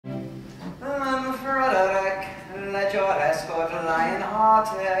escort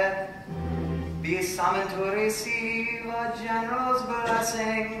lion-hearted, be summoned to receive a general's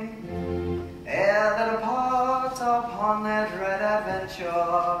blessing ere they depart upon their dread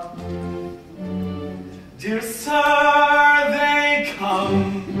adventure. Dear sir, they come.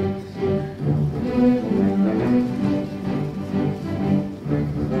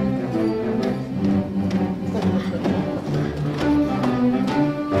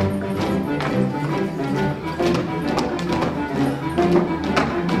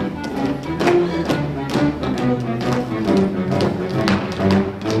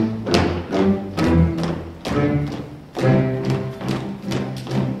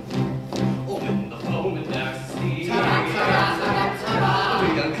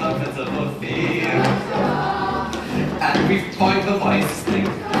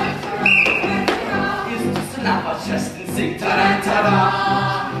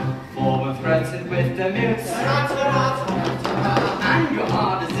 Foeman threatened with the mutes, and your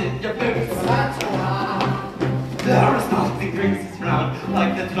heart is in your boots. There is nothing brings us round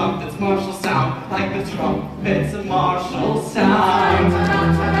like the trumpet's martial sound, like the trumpet's martial sound.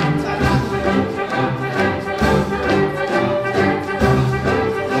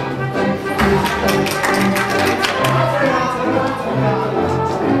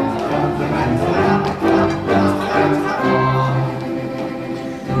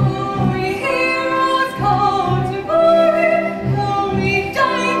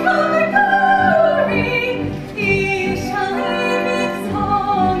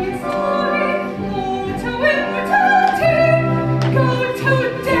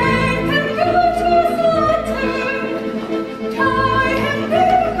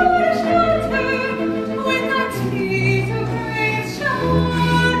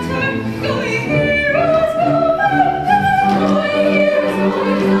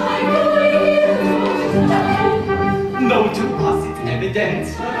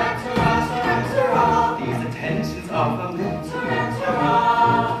 These attentions are lament.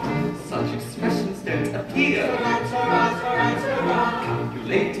 Such expressions don't appear.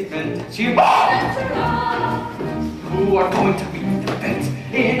 Calculated meant to cheer. Who are going to read the debate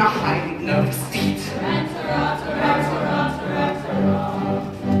in a highly nervous state?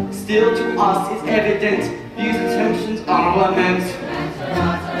 Still to us is evident these attentions are lament.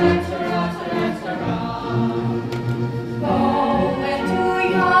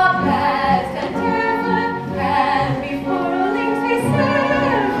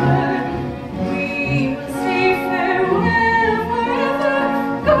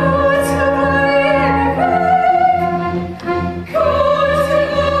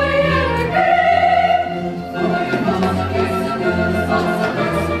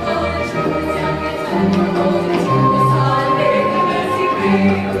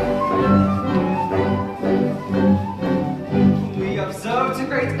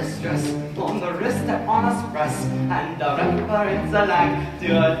 And our Pirates alike to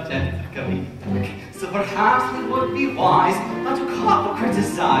a gently back. So perhaps it would be wise not to call or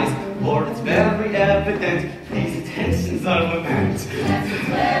criticize, for it's very evident these attentions are lament. Yes, it's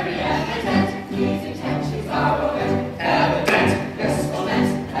very evident.